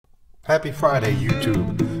Happy Friday,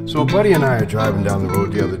 YouTube. So a buddy and I are driving down the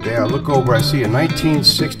road the other day. I look over, I see a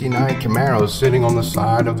 1969 Camaro sitting on the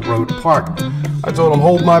side of the road parked. I told him,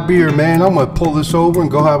 hold my beer, man. I'm gonna pull this over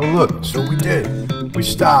and go have a look. So we did. We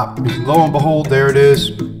stopped. Lo and behold, there it is.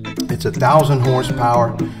 It's 1,000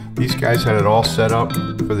 horsepower. These guys had it all set up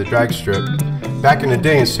for the drag strip. Back in the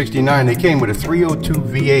day in '69, they came with a 302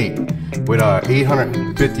 V8 with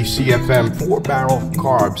 850 CFM, 4-barrel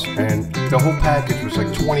carbs, and the whole package was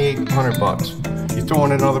like 2,800 bucks. You throw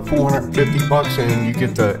in another 450 bucks and you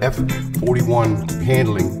get the F41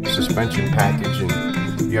 handling suspension package,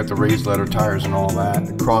 and you got the raised leather tires and all that,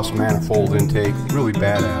 the cross manifold intake, really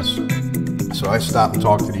badass. So I stopped and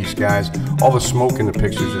talked to these guys. All the smoke in the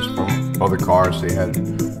pictures is from other cars they had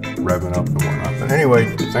revving up and whatnot. But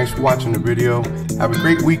anyway, thanks for watching the video. Have a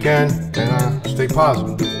great weekend and stay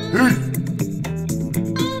positive. Peace.